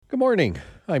morning.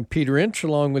 I'm Peter Inch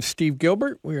along with Steve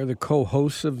Gilbert. We are the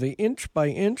co-hosts of the Inch by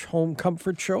Inch Home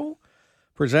Comfort Show,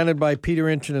 presented by Peter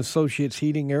Inch and Associates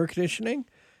Heating Air Conditioning.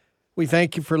 We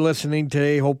thank you for listening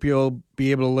today. Hope you'll be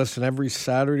able to listen every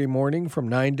Saturday morning from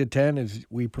 9 to 10 as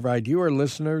we provide you, our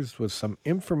listeners, with some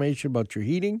information about your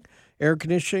heating, air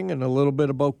conditioning, and a little bit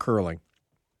about curling.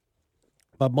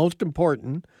 But most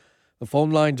important, the phone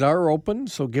lines are open,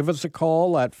 so give us a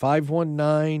call at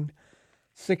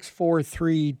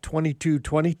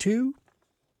 519-643-2222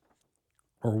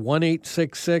 or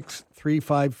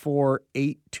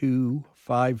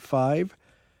 1-866-354-8255.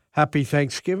 Happy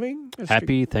Thanksgiving.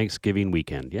 Happy Thanksgiving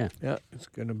weekend, yeah. Yeah, it's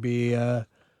going to be a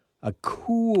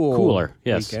cooler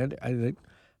yes. weekend.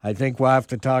 I think we'll have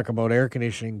to talk about air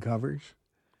conditioning covers.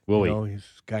 Will we?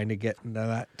 It's kind of getting to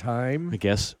that time. I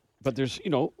guess. But there's,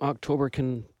 October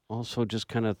can also just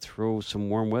kind of throw some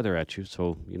warm weather at you,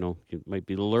 so, it might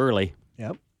be a little early.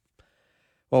 Yep.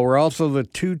 Well, we're also the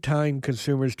two-time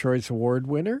Consumer's Choice Award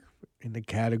winner in the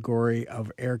category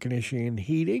of air conditioning and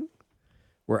heating.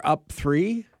 We're up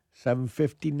 3,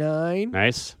 759.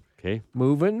 Nice. Okay.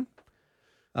 Moving.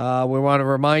 We want to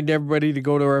remind everybody to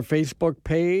go to our Facebook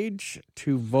page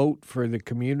to vote for the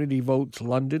Community Votes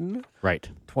London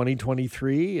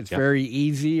 2023. It's very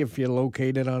easy if you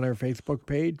locate it on our Facebook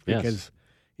page because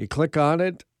you click on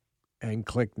it and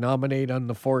click nominate on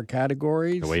the 4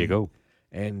 categories. Away you go.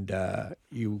 And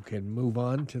you can move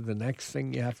on to the next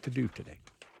thing you have to do today.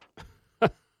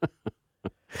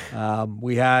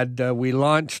 We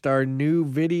launched our new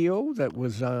video that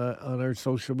was on our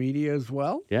social media as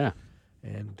well. Yeah.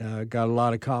 And got a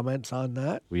lot of comments on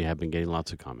that. We have been getting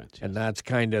lots of comments. And that's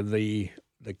kind of the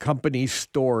company's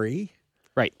story.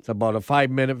 Right. It's about a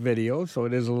 5-minute video, so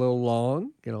it is a little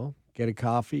long. Get a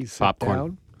coffee, sit Popcorn.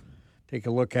 down, take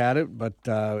a look at it. But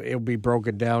it'll be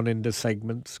broken down into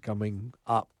segments coming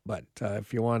up. But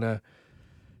if you want to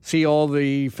see all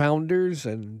the founders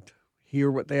and hear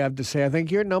what they have to say, I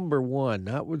think you're number 1.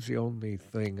 That was the only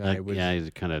thing I was. Yeah,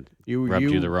 it kind of rubbed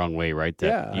you the wrong way, right?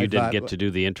 That you didn't get to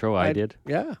do the intro. I did.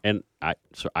 Yeah. And I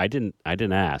didn't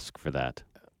ask for that,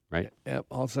 right? Yeah.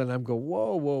 All of a sudden I'm going,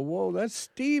 whoa. That's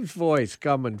Steve's voice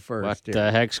coming first. What here.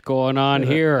 the heck's going on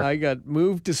here? I got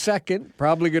moved to second.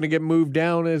 Probably going to get moved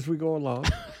down as we go along.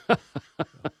 But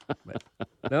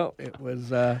no, it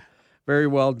was very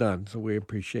well done. So we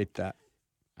appreciate that.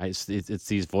 It's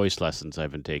these voice lessons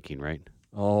I've been taking, right?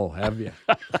 Oh, have you?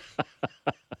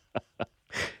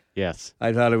 Yes.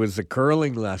 I thought it was the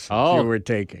curling lessons you were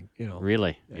taking.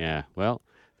 Really? Yeah. Well,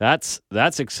 that's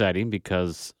exciting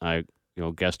because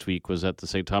guest week was at the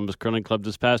St. Thomas Curling Club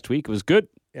this past week. It was good.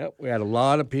 Yep, we had a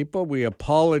lot of people. We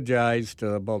apologized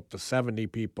to about the 70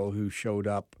 people who showed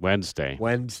up Wednesday,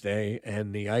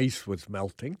 and the ice was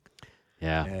melting.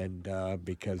 Yeah, and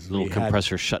because little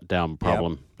compressor shutdown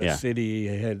problem. The city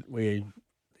the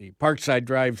Parkside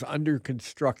Drive's under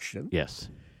construction. Yes,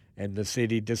 and the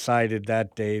city decided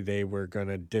that day they were going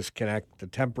to disconnect the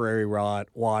temporary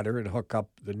water and hook up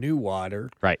the new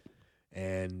water. Right,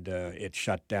 and it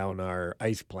shut down our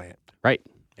ice plant. Right,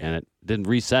 and it didn't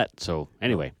reset. So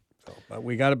anyway, but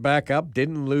we got it back up.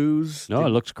 Didn't lose. No, it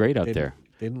looks great out there.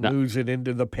 Didn't lose it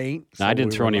into the paint. So I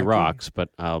didn't throw any rocks, but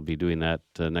I'll be doing that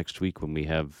next week when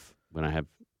I have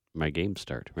my game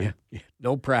start. Right? Yeah.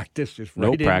 No practice, just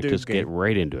no practice. Get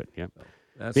right into it. Yeah.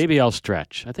 Maybe I'll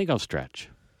stretch. I think I'll stretch.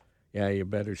 Yeah, you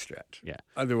better stretch. Yeah.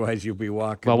 Otherwise, you'll be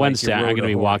walking. Well, like Wednesday I'm going to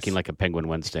be horse. walking like a penguin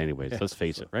Wednesday, anyways. Let's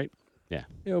face it, right? Yeah.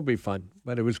 It'll be fun,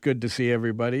 but it was good to see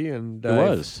everybody. And it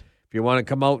was. If you want to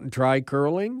come out and try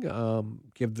curling,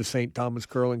 give the St. Thomas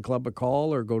Curling Club a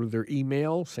call or go to their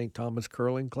email, St. Thomas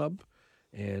Curling Club.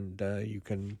 And you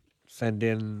can send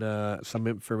in some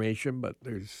information, but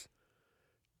there's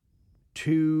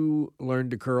 2 Learn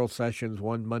to Curl sessions,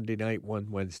 one Monday night,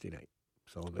 one Wednesday night.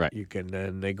 So that you can,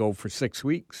 and they go for 6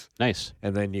 weeks. Nice.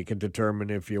 And then you can determine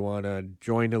if you want to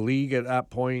join a league at that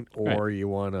point or you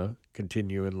want to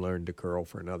continue and learn to curl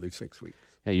for another 6 weeks.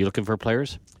 Yeah, you looking for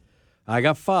players? I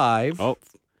got 5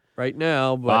 right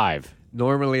now. But 5.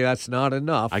 Normally that's not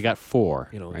enough. I got 4.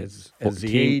 As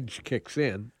the age kicks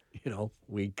in.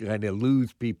 We kind of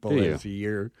lose people as the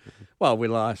year. Well, we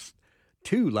lost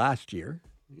 2 last year,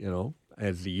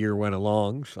 as the year went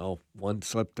along. So one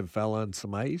slipped and fell on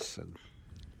some ice, and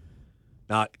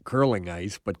not curling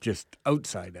ice, but just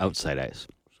outside ice. Outside ice.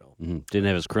 So didn't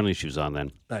have his curling shoes on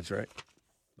then. That's right.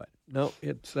 But no,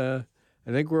 it's. I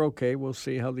think we're okay. We'll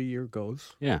see how the year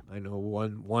goes. Yeah, I know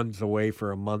one's away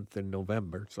for a month in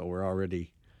November, so we're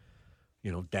already,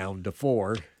 down to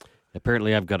 4.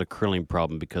 Apparently, I've got a curling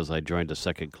problem because I joined a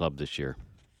second club this year.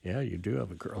 Yeah, you do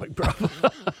have a curling problem.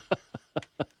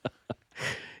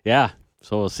 Yeah,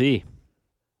 so we'll see.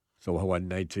 So what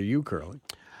nights are you curling?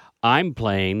 I'm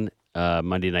playing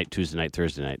Monday night, Tuesday night,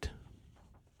 Thursday night.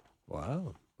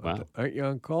 Wow. Wow. Aren't you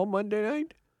on call Monday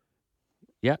night?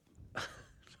 Yeah.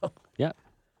 Yeah.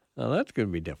 Oh, that's going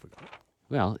to be difficult.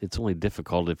 Well, it's only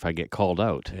difficult if I get called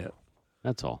out. Yeah.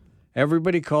 That's all.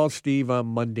 Everybody calls Steve on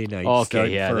Monday night.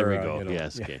 Okay, yeah, for, there we go. yeah.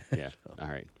 Yes, okay, yeah. All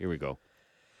right, here we go.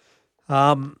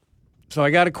 So I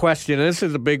got a question. This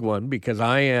is a big one because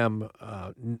I am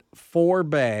 4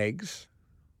 bags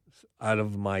out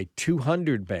of my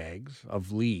 200 bags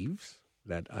of leaves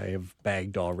that I have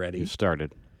bagged already. You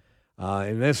started.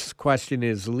 And this question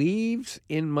is, leaves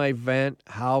in my vent,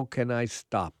 how can I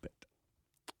stop it?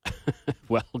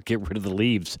 Well, get rid of the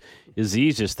leaves is the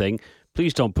easiest thing.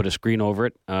 Please don't put a screen over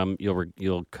it.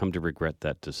 You'll come to regret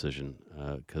that decision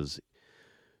because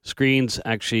screens,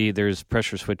 actually, there's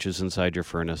pressure switches inside your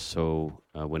furnace. So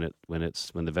when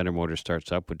the venter motor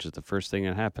starts up, which is the first thing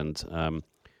that happens,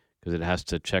 because it has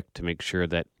to check to make sure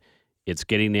that it's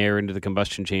getting air into the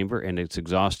combustion chamber and it's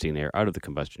exhausting air out of the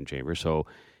combustion chamber. So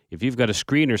if you've got a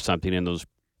screen or something and those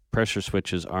pressure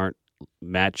switches aren't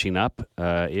matching up,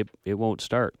 it won't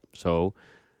start. So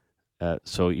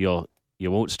you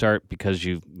won't start because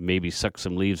you've maybe sucked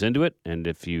some leaves into it, and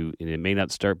it may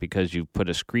not start because you put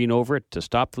a screen over it to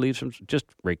stop the leaves from. Just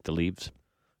rake the leaves.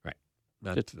 Right.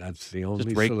 That's the only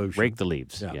Just solution. rake the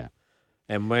leaves. Yeah.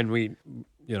 And when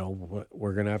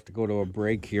we're going to have to go to a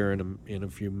break here in a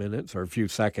few minutes or a few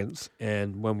seconds,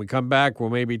 and when we come back, we'll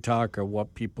maybe talk of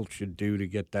what people should do to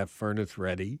get that furnace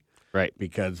ready. Right.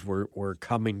 Because we're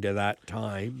coming to that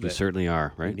time. You certainly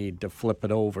are. Right. We need to flip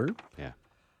it over. Yeah.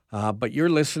 But you're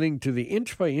listening to the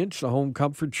Inch by Inch, the Home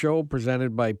Comfort Show,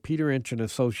 presented by Peter Inch and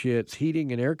Associates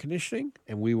Heating and Air Conditioning,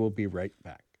 and we will be right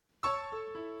back.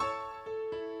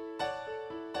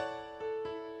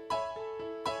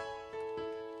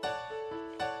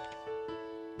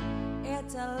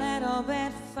 It's a little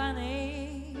bit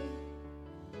funny,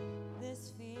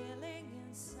 this feeling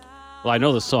inside. Well, I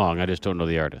know the song. I just don't know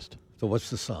the artist. So what's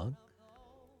the song?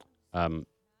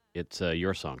 It's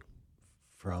your song,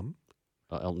 From?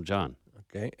 Elton John.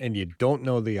 Okay. And you don't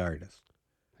know the artist.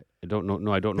 I don't know.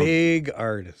 No, I don't know. Big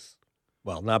artist.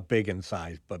 Well, not big in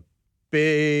size, but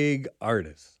big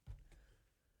artist.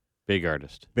 Big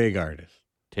artist. Big artist.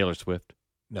 Taylor Swift.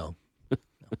 No.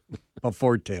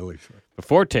 Before Taylor Swift.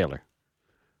 Before Taylor.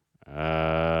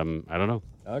 I don't know.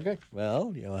 Okay.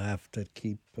 Well, you'll have to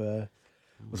keep. We'll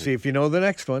see if you know the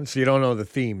next one. So you don't know the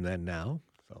theme then now.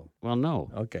 So Well,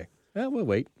 no. okay. Well, we'll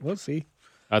wait. We'll see.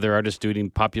 Other artists doing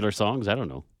popular songs? I don't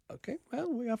know. Okay.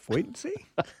 Well, we have to wait and see.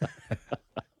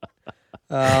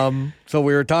 So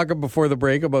we were talking before the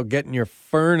break about getting your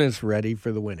furnace ready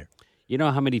for the winter. You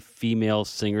know how many female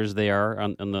singers there are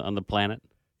on the planet?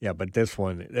 Yeah, but this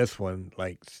one,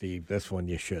 like Steve, this one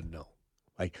you should know.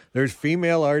 Like, there's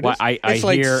female artists. Well, it's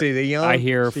like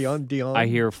Celine Dion. I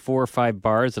hear 4 or 5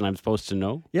 bars, and I'm supposed to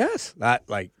know. Yes, that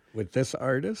like with this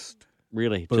artist.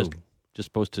 Really, Boom. just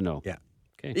supposed to know. Yeah.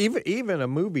 Okay. Even a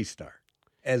movie star,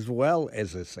 as well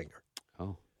as a singer.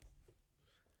 Oh,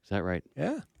 is that right?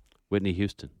 Yeah. Whitney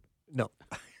Houston. No,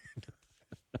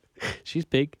 She's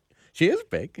big. she is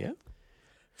big. Yeah.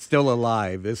 Still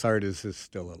alive. This artist is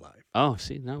still alive. Oh,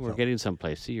 see, now we're getting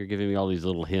someplace. See, you're giving me all these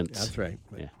little hints. That's right.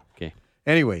 Yeah. Okay.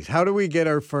 Anyways, how do we get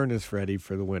our furnace ready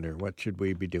for the winter? What should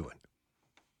we be doing?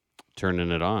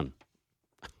 Turning it on.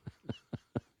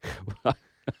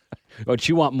 Oh,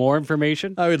 do you want more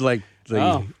information? I would like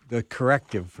the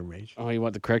correct information. Oh, you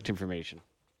want the correct information?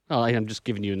 Well, I'm just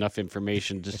giving you enough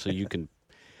information just so you can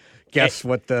Guess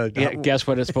what guess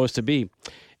what it's supposed to be.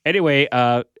 Anyway,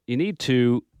 you need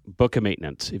to book a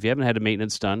maintenance. If you haven't had a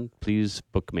maintenance done, please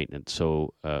book maintenance.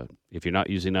 So if you're not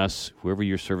using us, whoever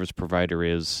your service provider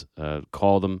is,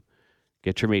 call them,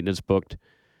 get your maintenance booked.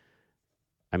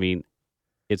 I mean,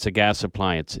 it's a gas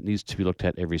appliance. It needs to be looked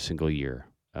at every single year.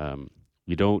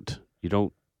 You don't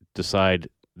decide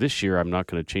this year I'm not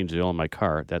going to change the oil in my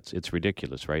car. It's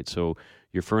ridiculous, right? So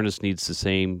your furnace needs the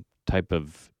same type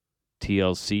of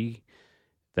TLC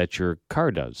that your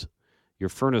car does. Your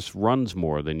furnace runs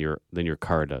more than your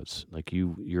car does. Like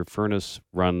your furnace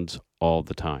runs all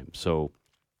the time. So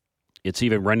it's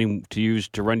even running to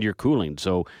run your cooling.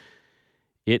 So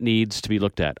it needs to be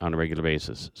looked at on a regular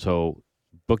basis. So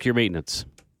book your maintenance.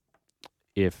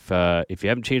 If you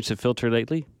haven't changed the filter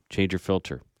lately, change your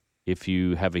filter. If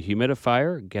you have a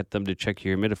humidifier, get them to check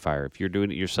your humidifier. If you're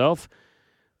doing it yourself,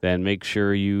 then make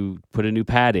sure you put a new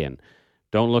pad in.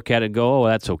 Don't look at it and go, oh,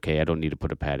 that's okay. I don't need to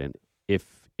put a pad in.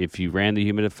 If you ran the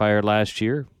humidifier last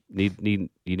year, you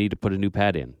need to put a new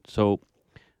pad in. So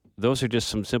those are just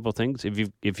some simple things.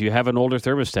 If you have an older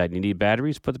thermostat and you need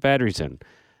batteries, put the batteries in.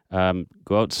 Go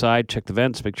outside, check the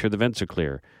vents, make sure the vents are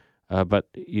clear. But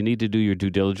you need to do your due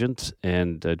diligence,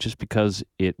 and just because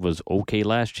it was okay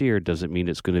last year doesn't mean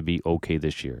it's going to be okay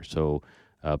this year. So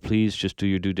please just do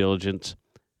your due diligence,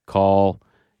 call,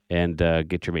 and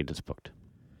get your maintenance booked.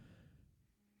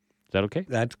 Is that okay?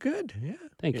 That's good. Yeah.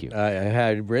 Thank you. I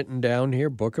had written down here: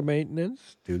 book a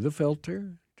maintenance, do the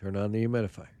filter, turn on the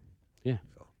humidifier,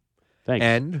 Thanks.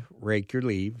 and rake your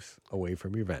leaves away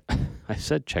from your vent. I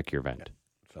said check your vent.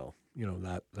 So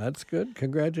that's good.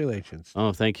 Congratulations.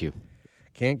 Oh, thank you.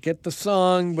 Can't get the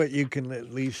song, but you can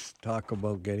at least talk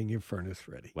about getting your furnace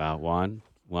ready. Wow, Juan,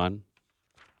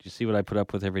 do you see what I put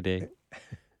up with every day?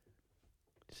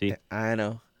 See? I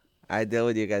know. I deal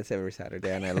with you guys every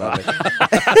Saturday, and I love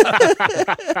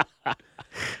it.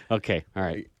 Okay, all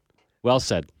right. Well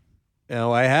said.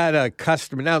 Now, I had a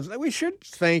customer. Now, we should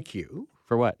thank you.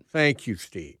 For what? Thank you,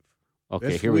 Steve. Okay,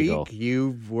 this here week, we go.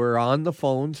 You were on the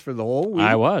phones for the whole week.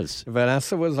 I was.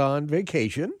 Vanessa was on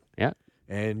vacation. Yeah.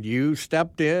 And you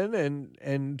stepped in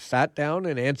and sat down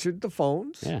and answered the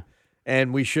phones. Yeah.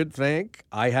 And we should thank,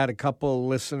 I had a couple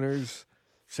listeners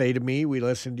say to me, we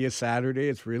listened to you Saturday.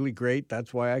 It's really great.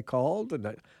 That's why I called.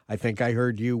 And I think I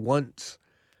heard you once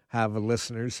have a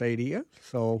listener say to you.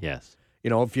 So, Yes.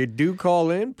 if you do call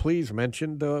in, please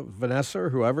mention to Vanessa or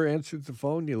whoever answers the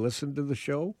phone. You listen to the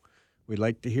show. We'd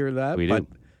like to hear that. We but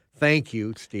do. Thank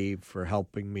you, Steve, for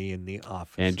helping me in the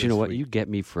office. And you know this what? week. You get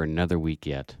me for another week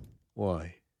yet.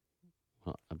 Why?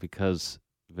 Well, because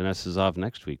Vanessa's off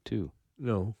next week, too.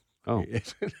 No. Oh.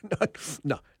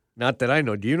 Not that I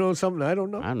know. Do you know something I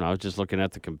don't know? I don't know. I was just looking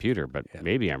at the computer, but Yeah.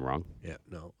 maybe I'm wrong. Yeah,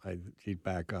 no. She's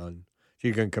back on.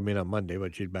 She's going to come in on Monday,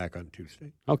 but she's back on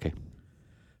Tuesday. Okay.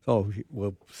 So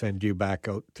we'll send you back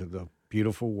out to the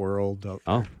beautiful world. Out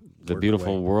Oh, there. the Work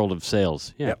beautiful away. world of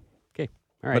sales. Yeah. Yep. Okay.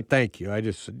 All right. But thank you. I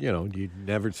just, you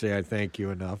never say I thank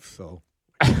you enough, so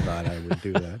I thought I would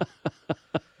do that.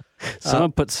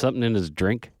 Someone put something in his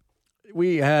drink.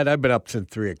 I've been up since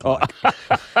 3 o'clock.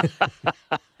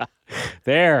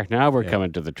 There. Now we're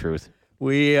coming to the truth.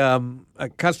 A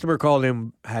customer called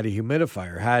in, had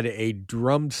a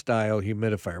drum style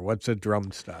humidifier. What's a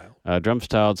drum style? Drum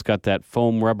style, it's got that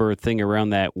foam rubber thing around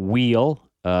that wheel,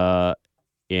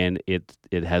 and it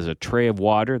has a tray of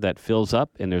water that fills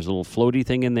up, and there's a little floaty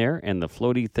thing in there, and the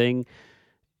floaty thing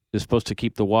is supposed to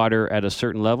keep the water at a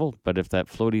certain level, but if that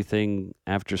floaty thing,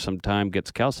 after some time, gets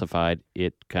calcified,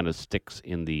 it kind of sticks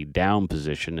in the down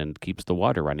position and keeps the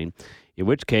water running, in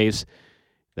which case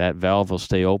that valve will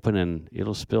stay open, and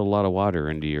it'll spill a lot of water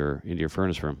into your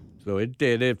furnace room. So it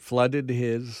did. It flooded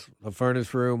the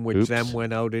furnace room, which Oops. then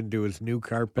went out into his new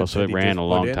carpet. So that it he ran just a put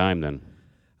long in. time then.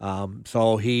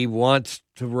 So he wants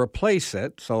to replace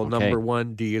it. So Okay. number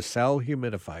one, do you sell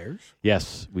humidifiers?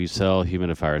 Yes, we sell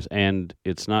humidifiers, and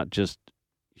it's not just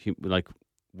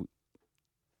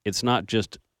it's not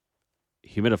just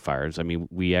humidifiers. I mean,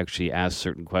 we actually ask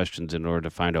certain questions in order to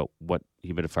find out what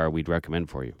humidifier we'd recommend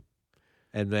for you.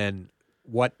 And then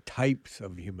what types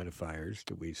of humidifiers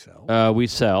do we sell? We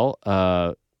sell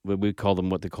we call them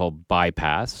what they call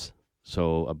bypass.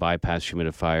 So a bypass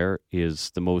humidifier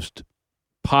is the most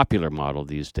popular model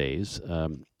these days.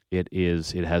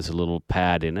 It has a little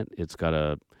pad in it. It's got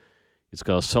a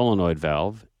solenoid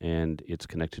valve, and it's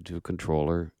connected to a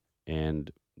controller. And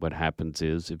what happens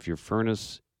is if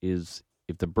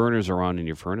the burners are on in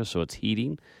your furnace, so it's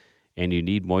heating, and you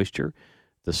need moisture,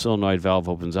 the solenoid valve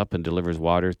opens up and delivers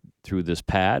water through this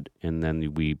pad, and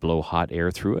then we blow hot air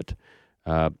through it.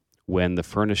 When the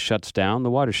furnace shuts down,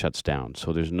 the water shuts down.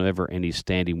 So there's never any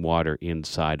standing water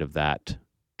inside of that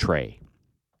tray.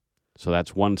 So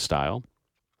that's one style.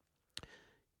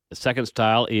 The second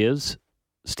style is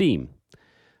steam.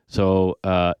 So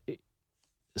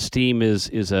steam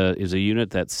is a unit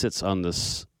that sits on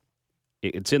this.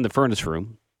 It's in the furnace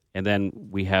room, and then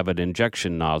we have an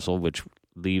injection nozzle which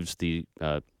leaves the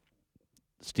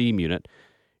steam unit,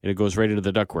 and it goes right into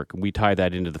the ductwork. And we tie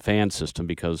that into the fan system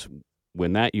because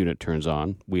when that unit turns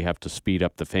on, we have to speed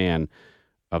up the fan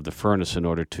of the furnace in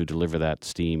order to deliver that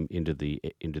steam into the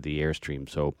airstream.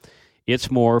 So it's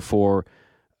more for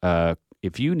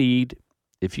if you need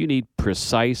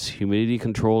precise humidity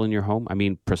control in your home. I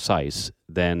mean precise,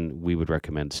 then we would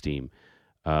recommend steam.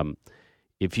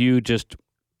 If you just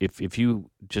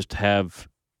have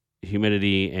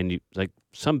humidity, and like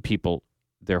some people,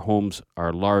 their homes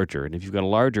are larger, and if you've got a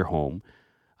larger home,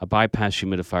 a bypass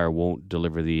humidifier won't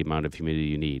deliver the amount of humidity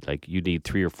you need. Like you need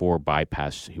 3 or 4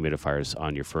 bypass humidifiers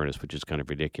on your furnace, which is kind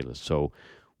of ridiculous. So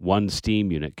one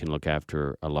steam unit can look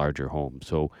after a larger home.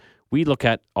 So we look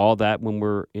at all that when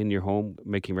we're in your home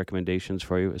making recommendations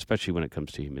for you, especially when it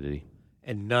comes to humidity.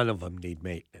 And none of them need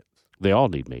maintenance. They all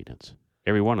need maintenance.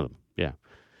 Every one of them, yeah.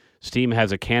 Steam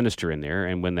has a canister in there,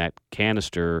 and when that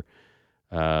canister,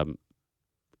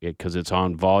 because it's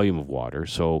on volume of water,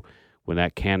 so when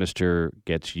that canister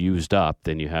gets used up,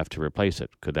 then you have to replace it.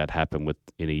 Could that happen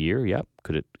in a year? Yep.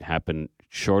 Could it happen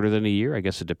shorter than a year? I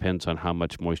guess it depends on how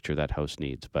much moisture that house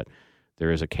needs, but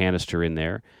there is a canister in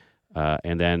there.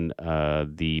 And then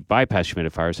the bypass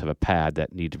humidifiers have a pad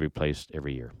that need to be replaced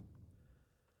every year.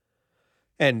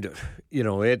 And,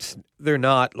 they're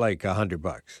not like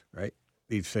 $100, right?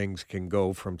 These things can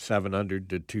go from $700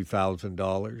 to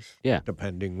 $2,000, Yeah.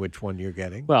 depending which one you're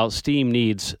getting. Well, steam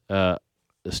needs a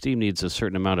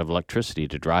certain amount of electricity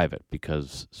to drive it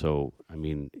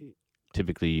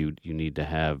typically you need to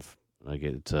have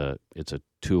it's a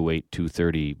 208,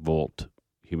 230 volt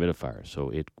humidifier, so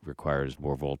it requires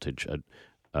more voltage.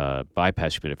 A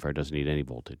bypass humidifier doesn't need any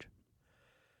voltage.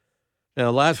 Now,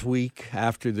 last week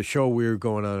after the show, we were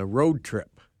going on a road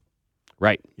trip.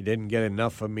 Right. You didn't get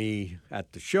enough of me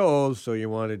at the show, so you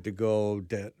wanted to go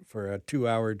for a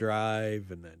 2-hour drive,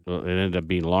 and then. Well, it ended up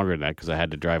being longer than that because I had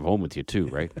to drive home with you too,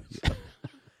 right?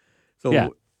 So yeah.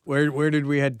 Where did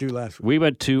we head to last week? We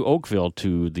went to Oakville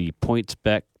to the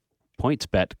PointsBet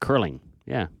curling.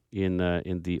 Yeah, in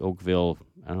the Oakville,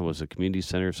 I don't know, it was a community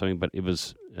center or something, but it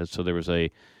was so there was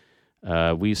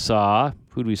we saw,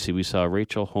 who did we see? We saw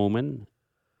Rachel Homan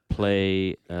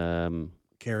play.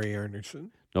 Carrie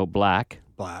Anderson. No, Black.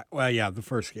 Well, yeah, the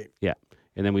first game. Yeah.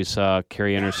 And then we saw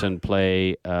Carrie Anderson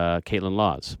play Caitlin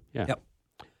Laws. Yeah. Yep.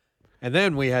 And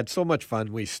then we had so much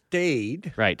fun. We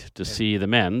stayed. Right, to see the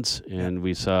men's. And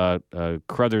we saw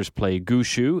Crothers play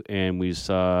Gushu. And we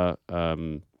saw,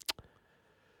 oh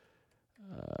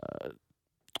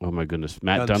my goodness,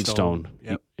 Matt Dunstone.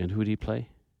 Yep. And who did he play?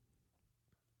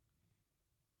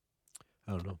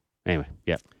 I don't know. Anyway,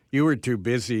 yeah. You were too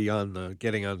busy on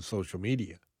getting on social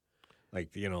media.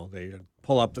 Like, they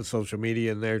pull up the social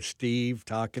media and there's Steve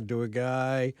talking to a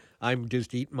guy. I'm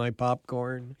just eating my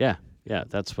popcorn. Yeah,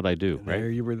 that's what I do, And right? there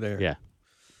you were there. Yeah.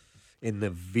 In the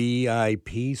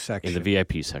VIP section. In the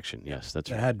VIP section, yes, that's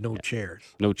That right. had no chairs.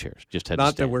 No chairs, just had Not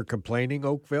to stand. that we're complaining,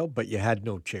 Oakville, but you had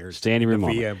no chairs. Standing in room the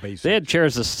only. VIP They had section.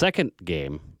 chairs the second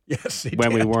game. Yes, they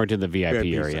when we did. weren't in the VIP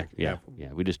VIP area. section,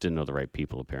 Yeah, we just didn't know the right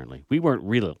people, apparently. We weren't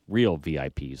real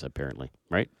VIPs, apparently,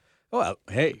 right? Well,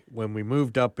 hey, when we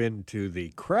moved up into the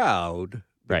crowd,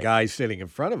 the Right. guy sitting in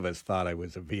front of us thought I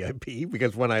was a VIP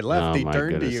because when I left, Oh, he my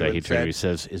turned goodness. to you He and turned to me said,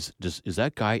 and says, is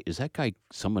that guy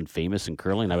someone famous in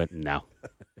curling? I went, no.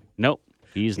 Nope,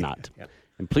 he's not. Yeah.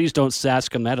 And please don't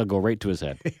ask him that. It'll go right to his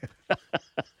head.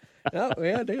 "Oh,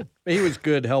 yeah, dude." He was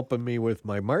good helping me with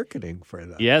my marketing for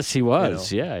that. Yes, he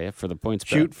was. Yeah, for the points.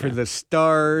 Shoot for the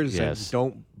stars Yes. and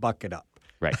don't buck it up.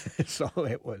 Right. So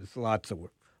it was lots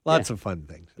of fun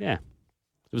things. Yeah,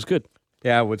 it was good.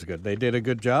 Yeah, it was good. They did a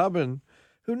good job, and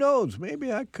who knows?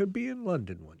 Maybe I could be in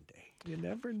London one day. You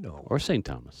never know. Or St.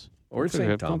 Thomas. Or St.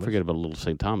 Don't Thomas. forget about little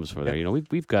St. Thomas over there. Yeah.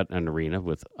 We've got an arena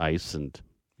with ice and,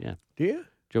 yeah, Do you?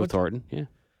 Joe What's- Thornton. Yeah.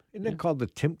 Isn't it called the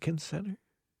Timpkins Center?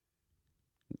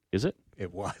 Is it?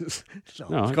 It was.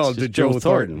 No, it's called just the Joe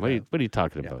Thornton. What are you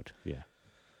talking Yeah. about? Yeah.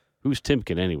 Who's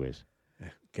Timken, anyways?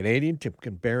 Canadian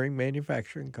Timpkin Bearing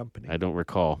Manufacturing Company. I don't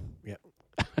recall.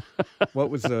 What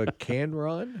was the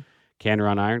Canron?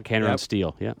 Canron Iron, Canron Yep.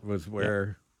 Steel. Yeah, Was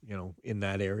where, in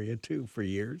that area too for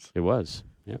years. it was.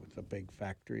 Yeah. It was a big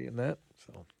factory in that.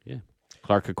 So,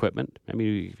 Clark Equipment. I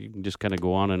mean, you can just kind of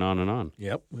go on and on and on.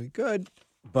 yep, we could.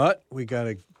 But we got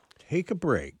to take a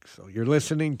break. So you're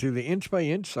listening to the Inch by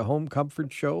Inch, the Home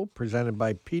Comfort Show, presented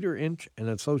by Peter Inch and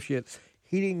Associates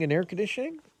Heating and Air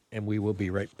Conditioning, and we will be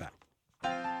right back.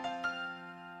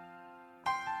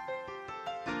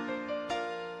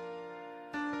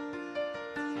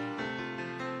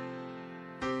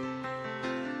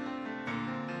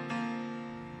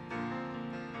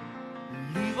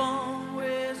 Leave on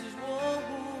wears his war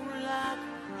like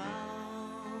a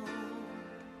crown.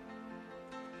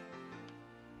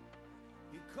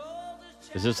 He calls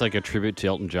his Is this like a tribute to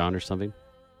Elton John or something?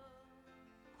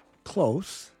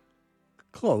 Close,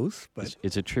 but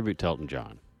It's a tribute to Elton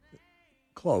John.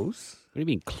 close. What do you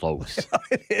mean close?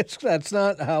 That's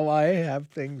not how I have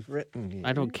things written here.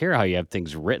 I don't care how you have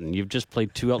things written. You've just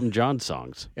played two Elton John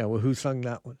songs Yeah, well, who sung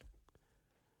that one?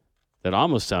 that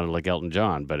almost sounded like Elton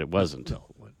John, but it wasn't. No,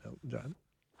 it wasn't Elton John.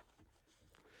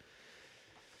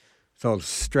 So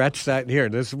stretch that here.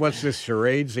 What's this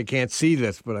charades? They can't see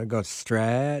this, but I go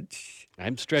stretch.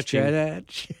 I'm stretching.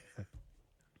 Stretch.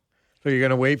 So you're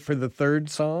going to wait for the third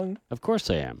song? Of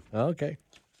course I am. Okay.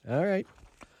 All right.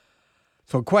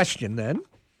 So question then.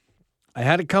 I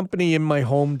had a company in my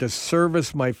home to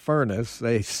service my furnace.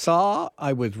 They saw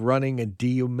I was running a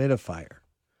dehumidifier.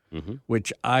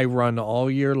 which I run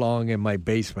all year long in my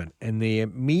basement. And they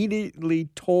immediately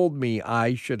told me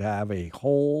I should have a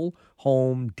whole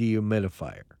home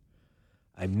dehumidifier.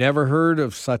 I've never heard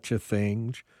of such a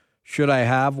thing. Should I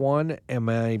have one?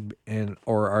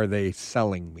 Or are they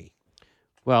selling me?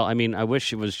 Well, I mean, I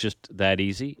wish it was just that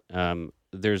easy.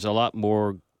 There's a lot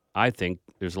more. I think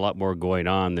there's a lot more going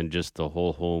on than just the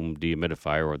whole home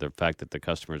dehumidifier or the fact that the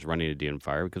customer is running a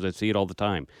dehumidifier, because I see it all the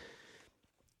time.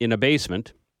 In a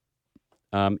basement,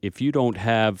 if you don't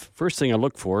have, first thing I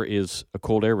look for is a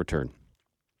cold air return.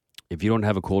 If you don't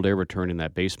have a cold air return in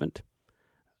that basement,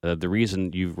 the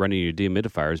reason you're running your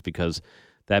dehumidifier is because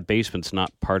that basement's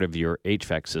not part of your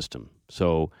HVAC system.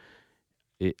 So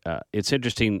it's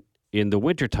interesting. In the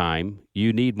wintertime,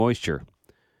 you need moisture.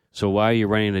 So why are you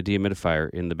running a dehumidifier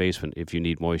in the basement if you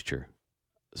need moisture?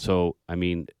 So, I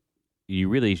mean, you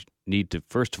really need to,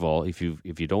 first of all, if you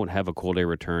don't have a cold air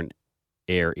return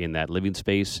air in that living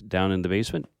space down in the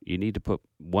basement, you need to put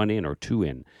one in or two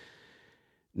in.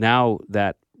 Now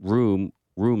that rooms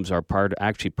are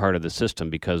actually part of the system,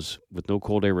 because with no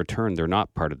cold air return, they're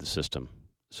not part of the system.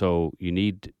 So you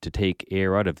need to take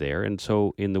air out of there. And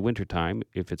so in the wintertime,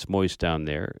 if it's moist down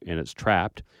there and it's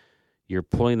trapped, you're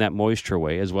pulling that moisture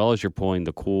away, as well as you're pulling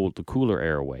the cooler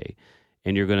air away.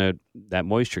 And that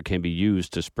moisture can be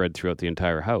used to spread throughout the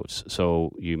entire house.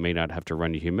 So you may not have to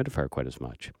run your humidifier quite as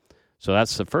much. So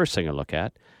that's the first thing I look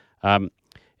at. And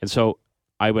so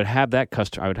I would have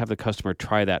the customer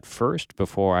try that first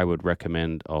before I would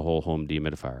recommend a whole home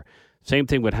dehumidifier. Same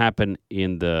thing would happen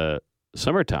in the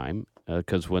summertime,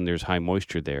 because when there's high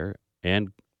moisture there and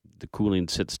the cooling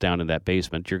sits down in that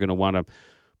basement, you're going to want to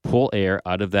pull air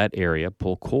out of that area,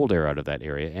 pull cold air out of that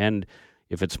area. And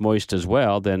if it's moist as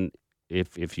well, then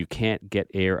if you can't get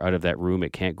air out of that room,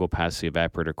 it can't go past the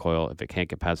evaporator coil. If it can't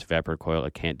get past the evaporator coil,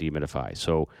 it can't dehumidify.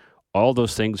 So all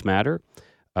those things matter.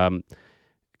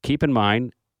 Keep in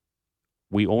mind,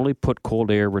 we only put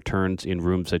cold air returns in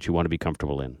rooms that you want to be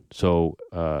comfortable in. So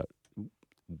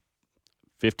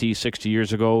 50, 60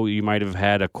 years ago, you might have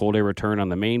had a cold air return on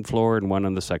the main floor and one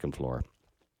on the second floor.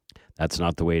 That's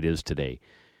not the way it is today.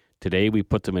 Today, we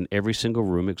put them in every single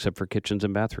room except for kitchens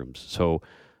and bathrooms. So,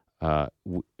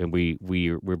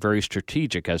 we're very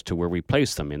strategic as to where we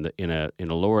place them. In a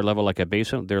lower level like a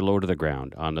basement, they're low to the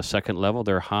ground. On the second level,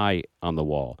 they're high on the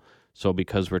wall. So,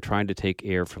 because we're trying to take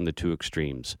air from the two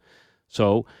extremes.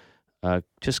 So,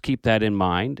 just keep that in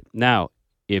mind. Now,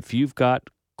 if you've got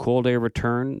cold air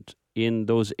returned in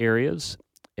those areas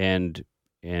and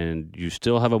you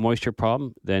still have a moisture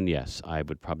problem, then yes, I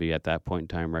would probably at that point in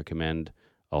time recommend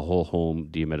a whole home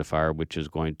dehumidifier, which is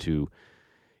going to,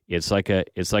 it's like a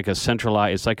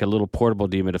little portable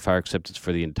dehumidifier, except it's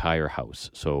for the entire house.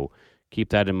 So keep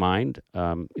that in mind.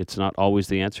 It's not always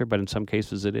the answer, but in some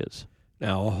cases it is.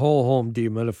 Now, a whole home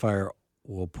dehumidifier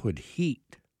will put heat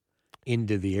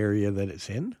into the area that it's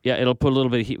in? Yeah, it'll put a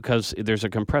little bit of heat because there's a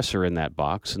compressor in that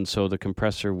box, and so the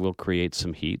compressor will create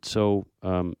some heat. So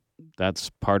that's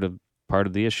part of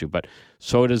the issue. But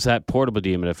so does that portable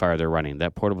dehumidifier they're running.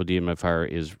 That portable dehumidifier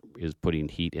is putting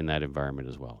heat in that environment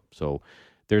as well. So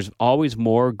there's always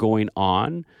more going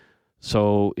on.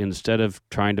 So instead of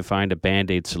trying to find a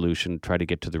Band-Aid solution, try to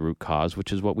get to the root cause,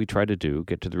 which is what we try to do,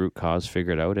 get to the root cause,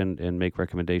 figure it out, and make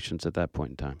recommendations at that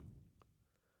point in time.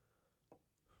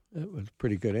 That was a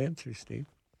pretty good answer, Steve.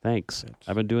 Thanks.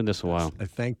 I've been doing this a while. I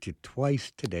thanked you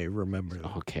twice today, remember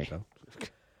that. Okay. So.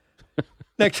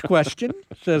 Next question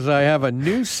says, I have a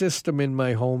new system in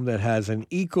my home that has an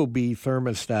Ecobee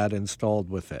thermostat installed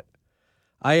with it.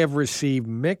 I have received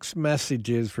mixed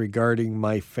messages regarding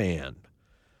my fan.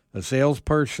 The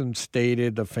salesperson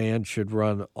stated the fan should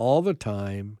run all the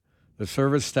time. The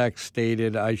service tech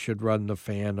stated I should run the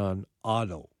fan on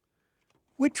auto.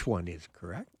 Which one is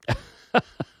correct?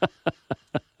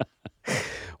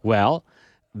 Well,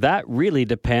 that really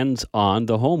depends on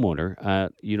the homeowner.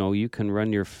 You can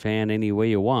run your fan any way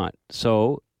you want.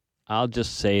 So I'll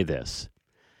just say this.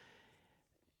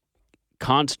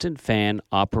 Constant fan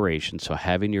operation, so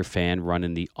having your fan run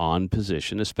in the on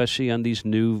position, especially on these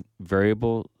new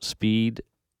variable speed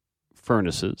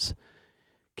furnaces,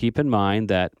 keep in mind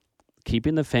that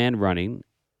keeping the fan running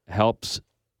helps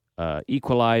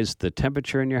equalize the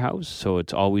temperature in your house, so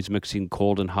it's always mixing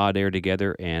cold and hot air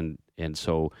together, and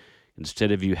so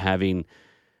instead of you having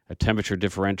a temperature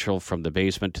differential from the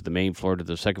basement to the main floor to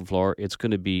the second floor, it's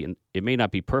going to be, it may not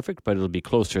be perfect, but it'll be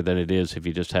closer than it is if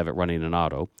you just have it running in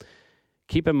auto.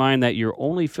 Keep in mind that you're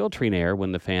only filtering air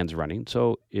when the fan's running,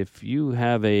 so if you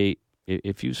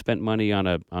spent money on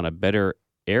a better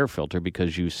air filter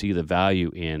because you see the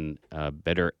value in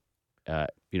better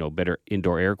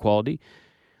indoor air quality,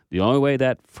 The only way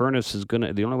that furnace is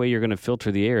the only way you're going to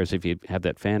filter the air is if you have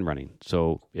that fan running.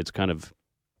 So it's kind of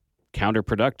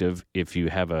counterproductive if you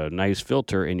have a nice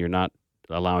filter and you're not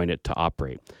allowing it to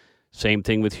operate. Same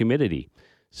thing with humidity.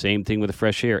 Same thing with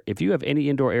fresh air. If you have any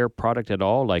indoor air product at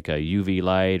all, like a UV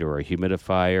light or a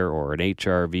humidifier or an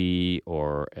HRV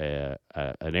or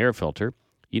an air filter,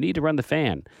 you need to run the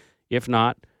fan. If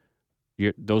not,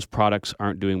 those products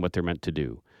aren't doing what they're meant to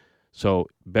do. So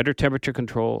better temperature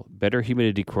control, better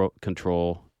humidity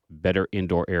control, better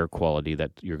indoor air quality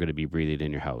that you're going to be breathing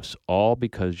in your house, all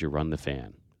because you run the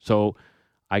fan. So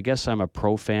I guess I'm a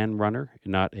pro fan runner,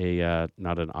 not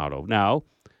an auto. Now,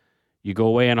 you go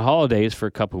away on holidays for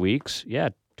a couple of weeks,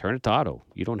 turn it to auto.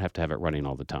 You don't have to have it running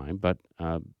all the time, but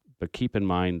keep in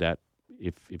mind that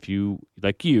if you,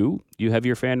 like you have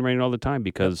your fan running all the time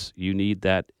because you need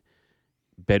that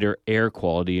better air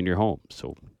quality in your home.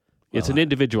 So it's an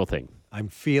individual thing. I'm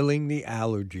feeling the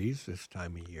allergies this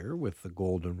time of year with the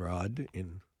goldenrod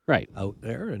out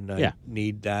there, and I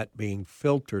need that being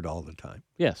filtered all the time.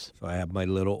 Yes. So I have my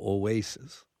little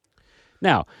Oasis.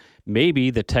 Now,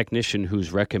 maybe the technician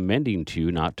who's recommending to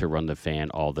you not to run the fan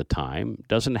all the time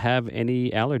doesn't have any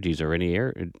allergies or any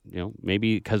air,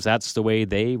 maybe because that's the way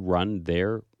they run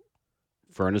their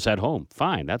furnace at home.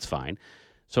 Fine, that's fine.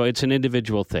 So it's an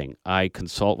individual thing. I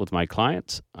consult with my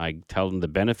clients. I tell them the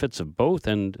benefits of both,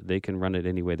 and they can run it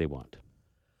any way they want.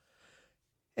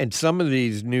 And some of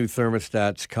these new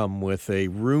thermostats come with a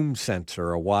room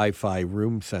sensor, a Wi-Fi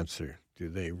room sensor. Do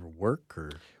they work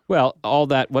or? Well,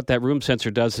 what that room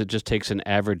sensor does, it just takes an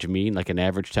average mean, like an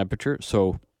average temperature.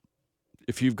 So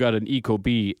if you've got an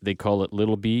Ecobee, they call it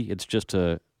Little B. It's just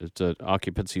it's an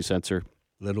occupancy sensor.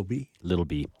 Little B? Little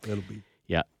B. Little B.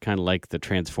 Yeah, kind of like the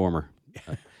transformer.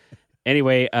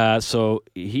 Anyway, so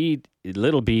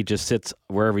Little B just sits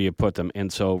wherever you put them,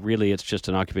 and so really it's just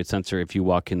an occupancy sensor. If you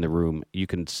walk in the room, you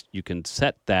can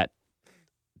set that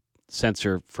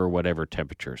sensor for whatever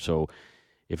temperature. So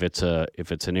if it's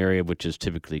an area which is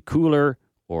typically cooler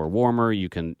or warmer, you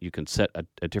can set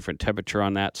a different temperature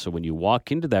on that. So when you walk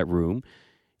into that room,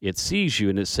 it sees you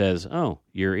and it says, "Oh,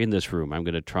 you're in this room. I'm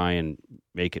going to try and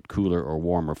make it cooler or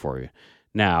warmer for you."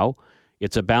 Now,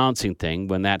 it's a balancing thing.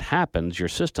 When that happens, your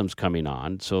system's coming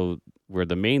on. So where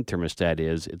the main thermostat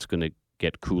is, it's going to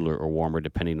get cooler or warmer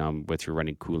depending on whether you're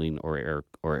running cooling or air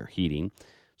or heating.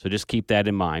 So just keep that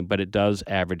in mind. But it does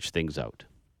average things out.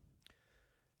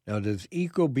 Now, does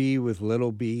Ecobee with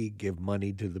Little B give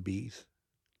money to the bees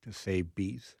to save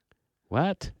bees?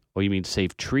 What? Oh, you mean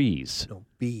save trees? No,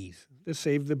 bees. To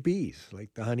save the bees,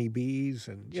 like the honeybees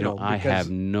and I have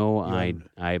no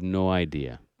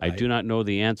idea. I do not know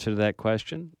the answer to that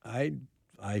question. I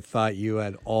thought you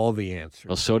had all the answers.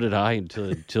 Well, so did I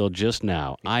until just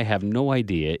now. I have no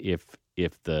idea if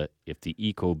the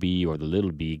Ecobee or the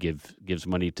Little Bee gives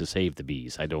money to save the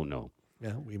bees. I don't know.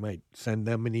 Yeah, we might send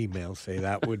them an email, say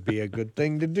that would be a good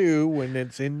thing to do when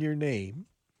it's in your name.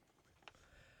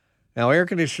 Now, air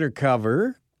conditioner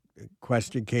cover, a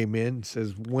question came in,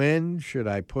 says, when should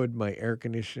I put my air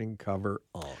conditioning cover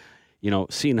on?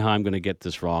 Seeing how I'm going to get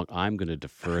this wrong, I'm going to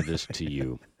defer this to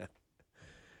you.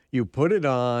 You put it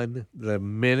on the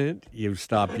minute you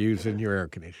stop using your air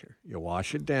conditioner. You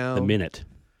wash it down. The minute.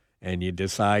 And you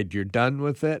decide you're done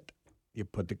with it. You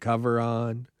put the cover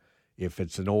on. If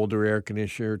it's an older air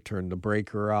conditioner, turn the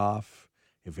breaker off.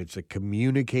 If it's a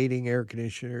communicating air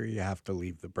conditioner, you have to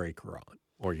leave the breaker on,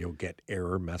 or you'll get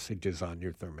error messages on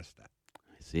your thermostat.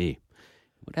 I see.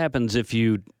 What happens if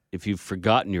you've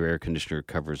forgotten your air conditioner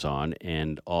covers on,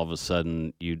 and all of a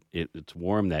sudden it's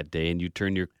warm that day, and you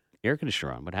turn your air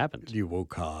conditioner on? What happens? You will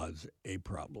cause a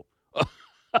problem.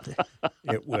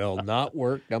 It will not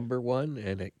work, number one,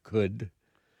 and it could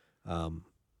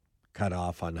cut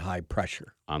off on high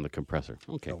pressure. On the compressor.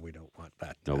 Okay. So we don't want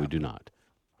that to No, happen. we do not.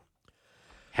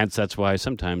 Hence, that's why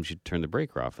sometimes you turn the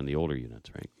breaker off in the older units,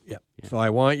 right? Yep. Yeah. So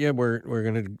I want you, we're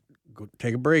going to go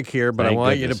take a break here, but I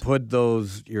want you to put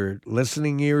your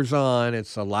listening ears on.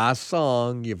 It's the last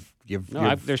song.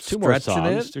 There's two more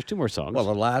songs. There's two more songs.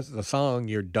 Well, the song,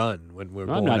 you're done when we're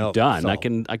I'm going not out. done.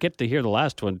 So, I get to hear the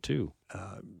last one, too.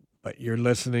 But you're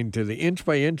listening to the Inch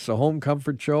by Inch, the Home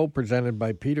Comfort Show, presented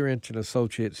by Peter Inch and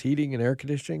Associates Heating and Air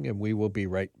Conditioning, and we will be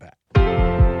right back.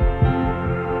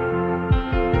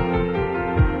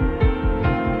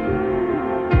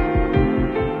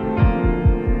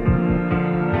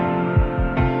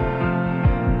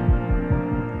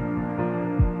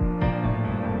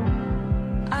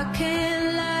 I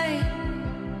can't lie.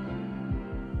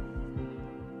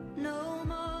 No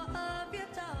more of your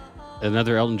talk.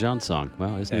 Another Elton John song.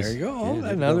 Wow, isn't There this? you go. Yeah, there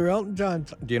you Another go. Elton John.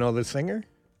 Do you know the singer?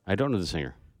 I don't know the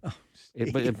singer.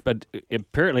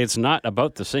 Apparently it's not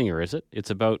about the singer, is it? It's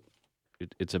about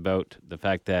the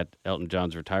fact that Elton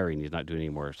John's retiring. He's not doing any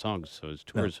more songs, so his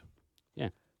tours.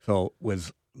 So it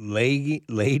was Lady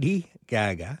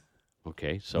Gaga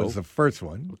Okay, so was the first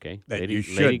one. okay, that you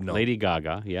should know. Lady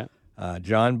Gaga, yeah.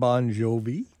 John Bon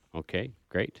Jovi Okay,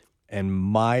 great. and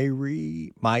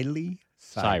Miley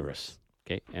Cyrus.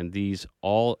 Okay, and these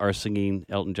all are singing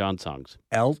Elton John songs.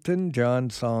 Elton John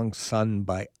songs sung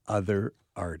by other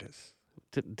artists.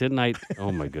 Didn't I?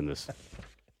 Oh my goodness!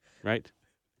 Right?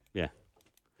 Yeah.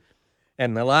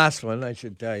 And the last one, I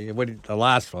should tell you, the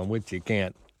last one, which you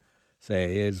can't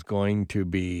say, is going to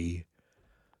be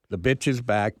 "The Bitch Is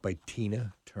Back" by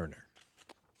Tina Turner.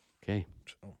 Okay.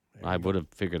 So, I would have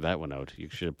figured that one out. You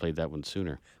should have played that one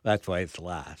sooner. that's why it's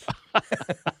last.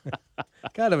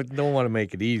 Kind of don't want to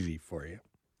make it easy for you.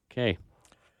 Okay.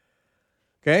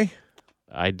 Okay?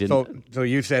 I didn't. So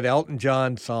you said Elton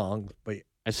John songs, but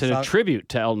I said a tribute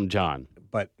to Elton John.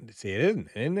 see, it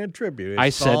isn't a tribute. It's I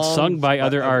said sung songs by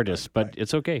other artists, but right.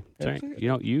 it's okay. It's all That's right.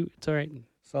 it. It's all right.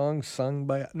 Songs sung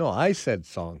by... No, I said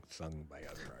songs sung by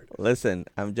other artists. Listen,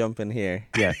 I'm jumping here.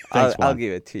 Yeah. Thanks, I'll Juan.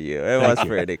 give it to you. It Thank was you.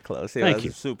 pretty close. It Thank was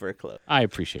you. super close. I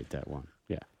appreciate that one.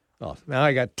 Yeah. Oh, now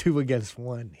I got 2 against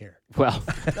 1 here. Well,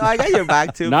 No, I got your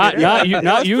back too. not Peter. not It was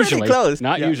not pretty usually. close.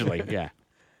 Not Yeah. usually. Yeah.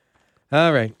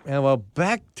 All right. Well,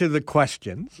 back to the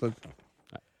questions.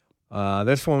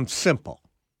 This one's simple.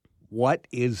 What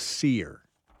is Sear?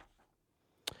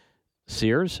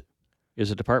 Sears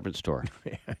is a department store.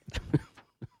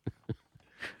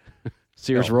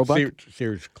 Sears No, Roebuck.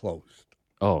 Sears closed.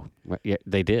 Oh, yeah,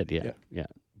 they did. Yeah. Yeah. Yeah.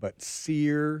 But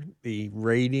Sear, the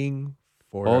rating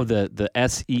for... Oh, the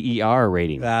SEER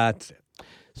rating. That's it.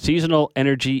 Seasonal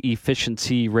Energy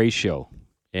Efficiency Ratio.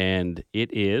 And it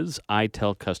is, I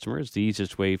tell customers, the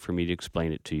easiest way for me to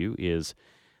explain it to you is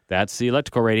that's the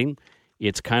electrical rating.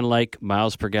 It's kind of like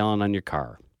miles per gallon on your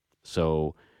car.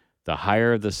 So the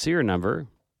higher the SEER number,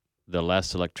 the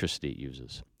less electricity it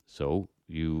uses. So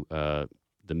the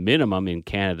minimum in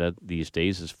Canada these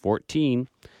days is 14.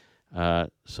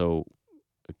 So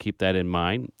keep that in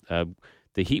mind.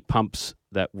 The heat pumps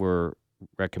that we're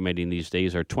recommending these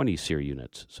days are 20 SEER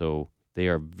units. So they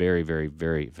are very, very,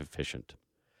 very efficient.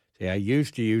 See, I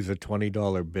used to use a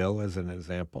 $20 bill as an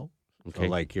example. Okay. So,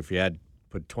 like, if you had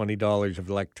put $20 of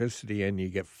electricity in, you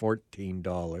get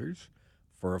 $14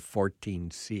 for a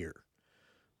 14 SEER.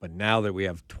 But now that we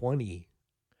have 20,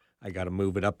 I got to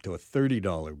move it up to a $30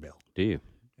 bill. Do you?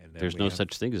 And then There's we no have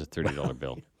such thing as a $30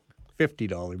 bill.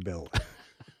 $50 bill.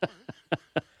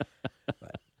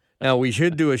 Now, we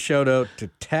should do a shout out to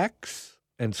Tex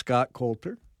and Scott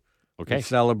Coulter. Okay. They're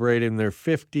celebrating their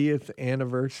 50th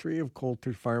anniversary of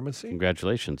Coulter Pharmacy.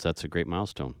 Congratulations. That's a great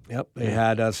milestone. Yep. They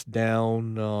had us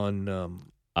down on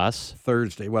Us?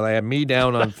 Thursday. Well, they had me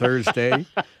down on Thursday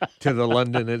to the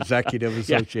London Executive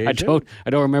Association. I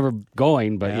don't remember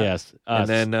going, but Yeah. yes. Us.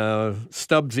 And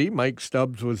then Mike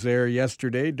Stubbs was there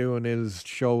yesterday doing his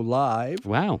show live,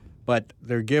 Wow. but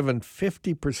they're giving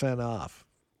 50% off.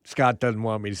 Scott doesn't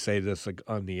want me to say this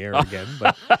on the air again,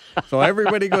 but so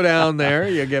everybody go down there.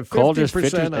 You get 50% Coulter's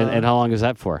 50, off. and how long is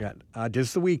that for? Yeah,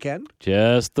 just the weekend.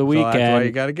 Just the So that's why you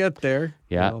weekend. got to get there.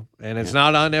 Yeah. And it's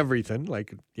not on everything.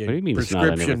 Like What do you mean it's not on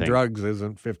prescription everything? drugs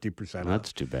isn't 50% off.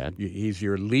 That's too bad. He's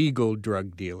your legal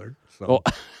drug dealer. So,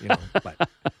 but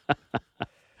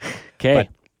Okay.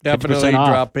 definitely 50% off.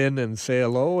 drop in and say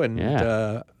hello. And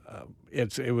Yeah.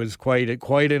 it was quite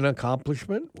an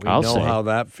accomplishment. We I'll know say. how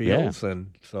that feels,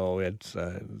 and so it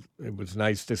was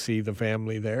nice to see the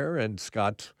family there. And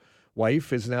Scott's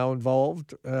wife is now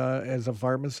involved as a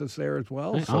pharmacist there as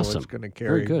well. Hey, so awesome. it's going to carry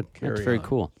Very good. carry That's very on.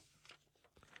 cool.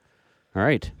 All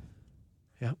right.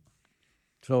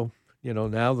 So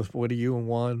now what do you and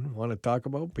Juan want to talk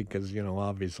about? Because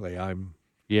obviously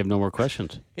You have no more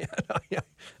questions.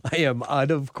 I am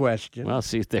out of questions. Well,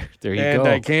 see, there you And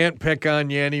go. I can't pick on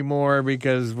you anymore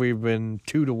because we've been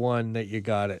 2-1 that you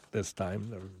got it this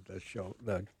time. The show,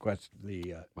 the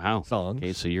Wow. songs.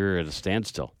 Okay, so you're at a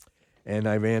standstill. And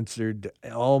I've answered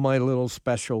all my little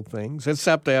special things,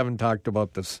 except I haven't talked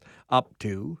about this up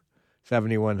to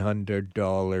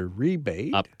 $7,100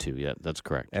 rebate. Up to, yeah, that's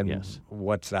correct. And yes.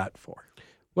 what's that for?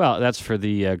 Well, that's for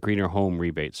the greener home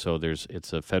rebate. So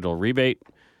it's a federal rebate.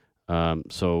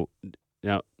 So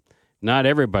now, not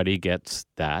everybody gets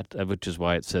that, which is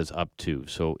why it says up to.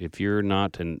 So if you're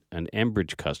not an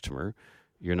Enbridge customer,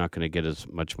 you're not going to get as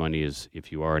much money as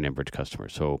if you are an Enbridge customer.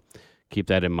 So keep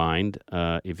that in mind.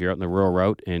 If you're out in the rural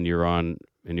route and you're on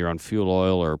fuel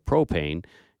oil or propane,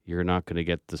 you're not going to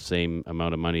get the same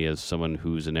amount of money as someone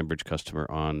who's an Enbridge customer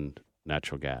on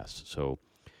natural gas. So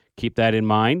keep that in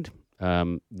mind.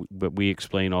 But we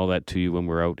explain all that to you when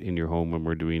we're out in your home when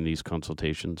we're doing these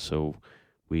consultations. So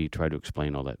we try to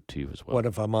explain all that to you as well. What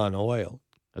if I'm on oil?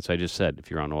 That's what I just said. If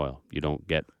you're on oil, you don't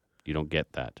get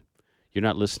that. You're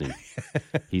not listening.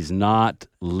 He's not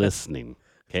listening.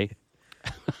 Okay.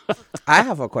 I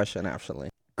have a question, actually.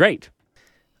 Great.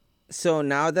 So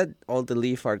now that all the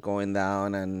leaf are going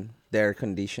down and the air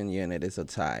conditioned unit is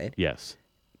outside, Yes.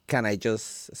 can I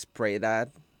just spray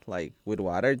that like with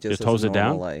water? Just as hose it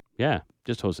normal, down? Like, Yeah.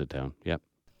 Just hose it down. Yep.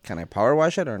 can I power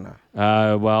wash it or not?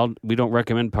 Well, we don't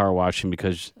recommend power washing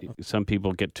because some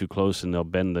people get too close and they'll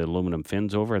bend the aluminum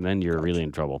fins over, and then you're really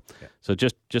in trouble. Yeah. So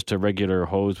just a regular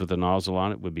hose with a nozzle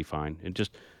on it would be fine. And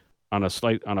just on a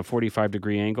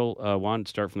 45-degree angle, Juan,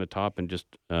 start from the top and just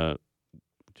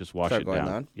wash Start it going down.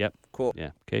 down? Yep. Cool.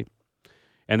 Yeah. Okay.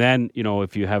 And then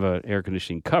if you have an air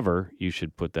conditioning cover, you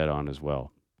should put that on as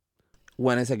well.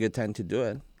 When is a good time to do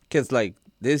it? Because like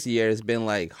this year has been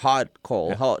like hot,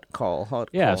 cold, hot, cold, hot,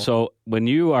 Yeah. cold. So when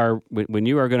you are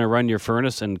going to run your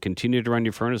furnace and continue to run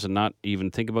your furnace and not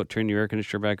even think about turning your air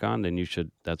conditioner back on, then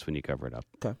that's when you cover it up.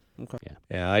 Okay.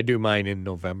 Yeah, I do mine in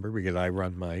November because I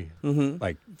run my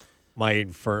like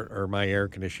my air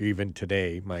conditioner. Even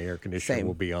today, my air conditioner Same.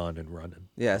 will be on and running.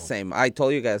 Yeah, So, same. I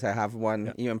told you guys I have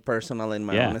one even personal in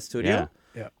my Yeah, own studio.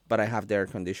 yeah. But I have the air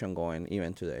condition going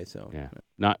even today. So Yeah.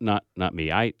 Not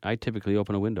me. I typically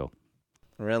open a window.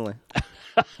 really,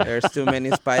 there's too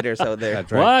many spiders out there.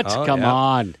 That's right. What? Oh, Come yeah.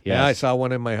 on. Yeah, I Yes. saw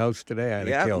one in my house today. I had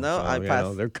Yeah, to kill. no, so, I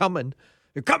passed. they're coming.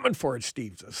 They're coming for it,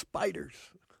 Steve. The spiders.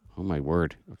 Oh my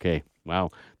word. Okay.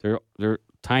 Wow. They're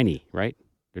tiny, right?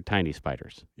 They're tiny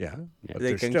spiders. Yeah, but They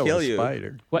they're can still kill a you.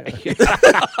 spider. What?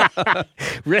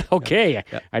 Okay.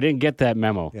 I didn't get that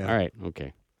memo. Yeah. All right.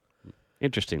 Okay.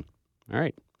 Interesting. All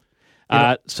right.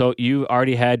 So you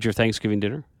already had your Thanksgiving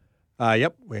dinner?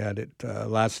 Yep, we had it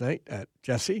last night at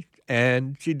Jessie,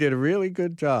 and she did a really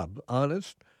good job,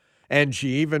 honest. And she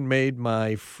even made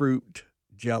my fruit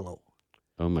jello.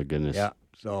 Oh my goodness. Yeah,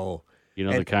 so You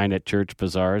know And- the kind at church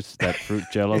bazaars, that fruit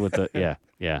jello with the yeah.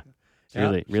 It's yeah,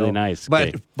 really so- nice. But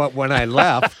Okay. but when I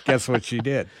left, guess what she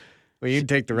did? Well, you can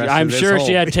take the rest. I'm of this sure she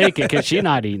home. had to take it because she's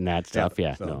not eating that stuff.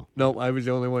 Yeah, so- no. I was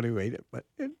the only one who ate it. But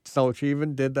so she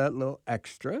even did that little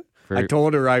extra. For- I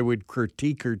told her I would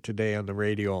critique her today on the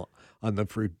radio on the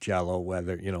fruit jello,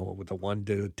 whether with a 1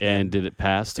 to 10. And did it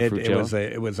pass the fruit it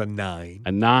jello? was a 9.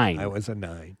 A 9. I was a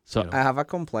 9. So- you know. I have a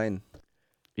complaint.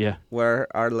 Yeah. Where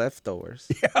are leftovers?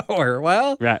 Or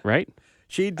well, Right.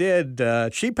 she did.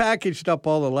 She packaged up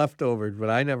all the leftovers, but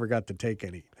I never got to take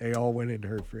any. They all went in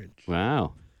her fridge.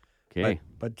 Wow. Okay.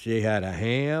 But she had a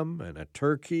ham and a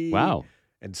turkey. Wow.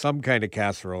 And some kind of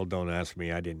casserole. Don't ask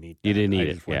me. I didn't eat that. You didn't eat I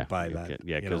it. just went Yeah. by Okay. that.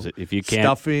 Yeah, you because know. if you can't,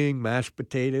 Stuffing, mashed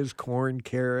potatoes, corn,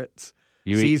 carrots,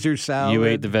 you eat, Caesar salad. you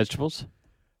ate the vegetables.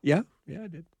 Yeah, I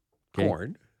did. Okay.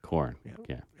 Corn.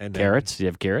 Yeah. And then- Carrots. Do you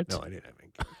have carrots? No, I didn't have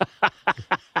any carrots.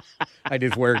 I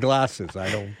just wear glasses. I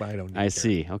don't need I carrots.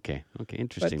 see. Okay.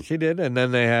 Interesting. But she did. And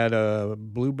then they had a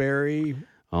blueberry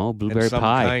Oh, blueberry and some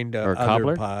pie kind of or other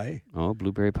cobbler. pie. Oh,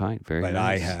 blueberry pie. Very But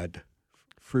nice. I had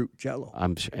fruit jello.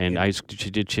 I'm sure, and ice.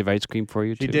 Did she have ice cream for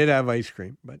you She too? did have ice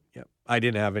cream, but yeah, I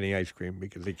didn't have any ice cream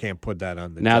because they can't put that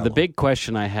on the Now, the Jell-O. big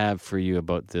question I have for you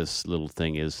about this little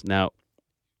thing is: now,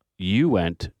 you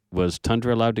went. Was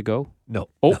Tundra allowed to go? No.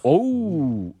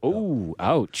 Oh!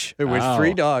 Ouch! There was Ow.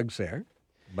 3 dogs there,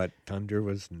 but Tundra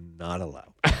was not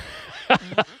allowed.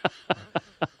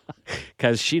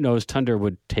 Because she knows Tundra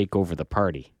would take over the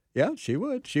party. Yeah, she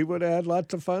would. She would have had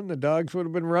lots of fun. The dogs would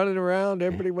have been running around.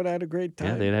 Everybody would have had a great Yeah,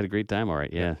 time. they'd had a great time. All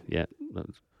right. Yeah.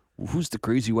 Who's the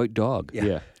crazy white dog?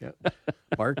 Yeah.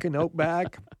 Barking out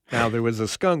back. Now, there was a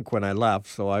skunk when I left,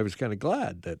 so I was kind of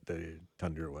glad that the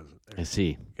Tundra wasn't I there.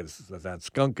 see. Because that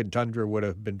skunk and Tundra would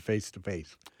have been face to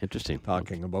face Interesting.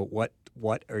 talking about what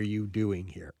are you doing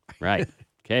here? Right.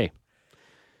 Okay.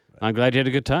 I'm glad you had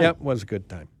a good time. Yep, it was a good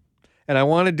time. And I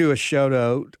want to do a shout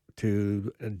out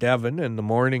to Devin and the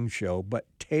morning show, but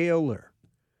Taylor.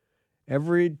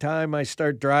 Every time I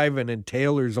start driving and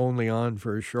Taylor's only on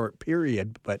for a short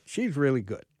period, but she's really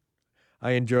good.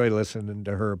 I enjoy listening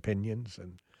to her opinions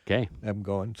and Okay. them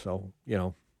going. So,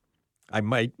 I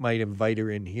might invite her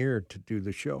in here to do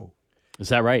the show, Is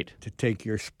that right? to take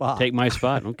your spot. Take my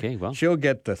spot. Okay. Well, She'll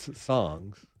get the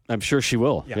songs. I'm sure she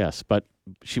will. Yeah. Yes, but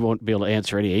she won't be able to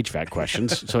answer any HVAC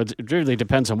questions. So it really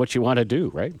depends on what you want to do,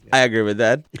 right? I agree with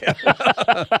that.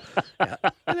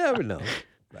 You never know.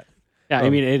 Yeah. I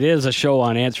mean, it is a show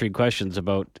on answering questions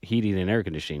about heating and air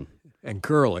conditioning. And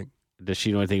curling. Does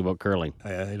she know anything about curling?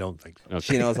 I don't think so. Okay.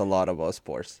 She knows a lot about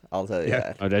sports. I'll tell you Yeah.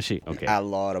 that. Oh, does she? Okay. A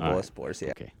lot about right. sports, yeah.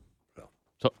 Okay.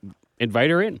 So invite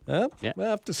her in. Well, Yeah. we'll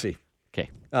have to see. Okay.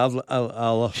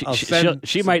 I'll send.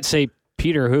 She might say,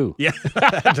 Peter who? Yeah,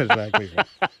 that's exactly right.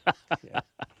 Yeah.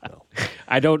 No.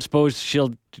 I don't suppose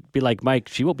she'll be like Mike.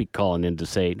 She won't be calling in to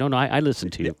say, no, I listen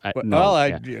to you. No,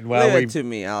 yeah. Leave it to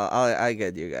me. I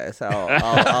get you guys. I'll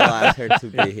ask her to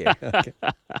be here. Okay.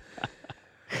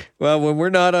 Well, when we're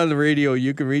not on the radio,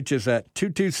 you can reach us at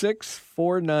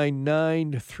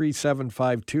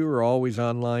 226-499-3752 or always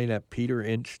online at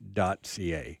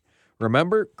peterinch.ca.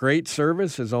 Remember, great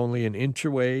service is only an inch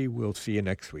away. We'll see you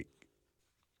next week.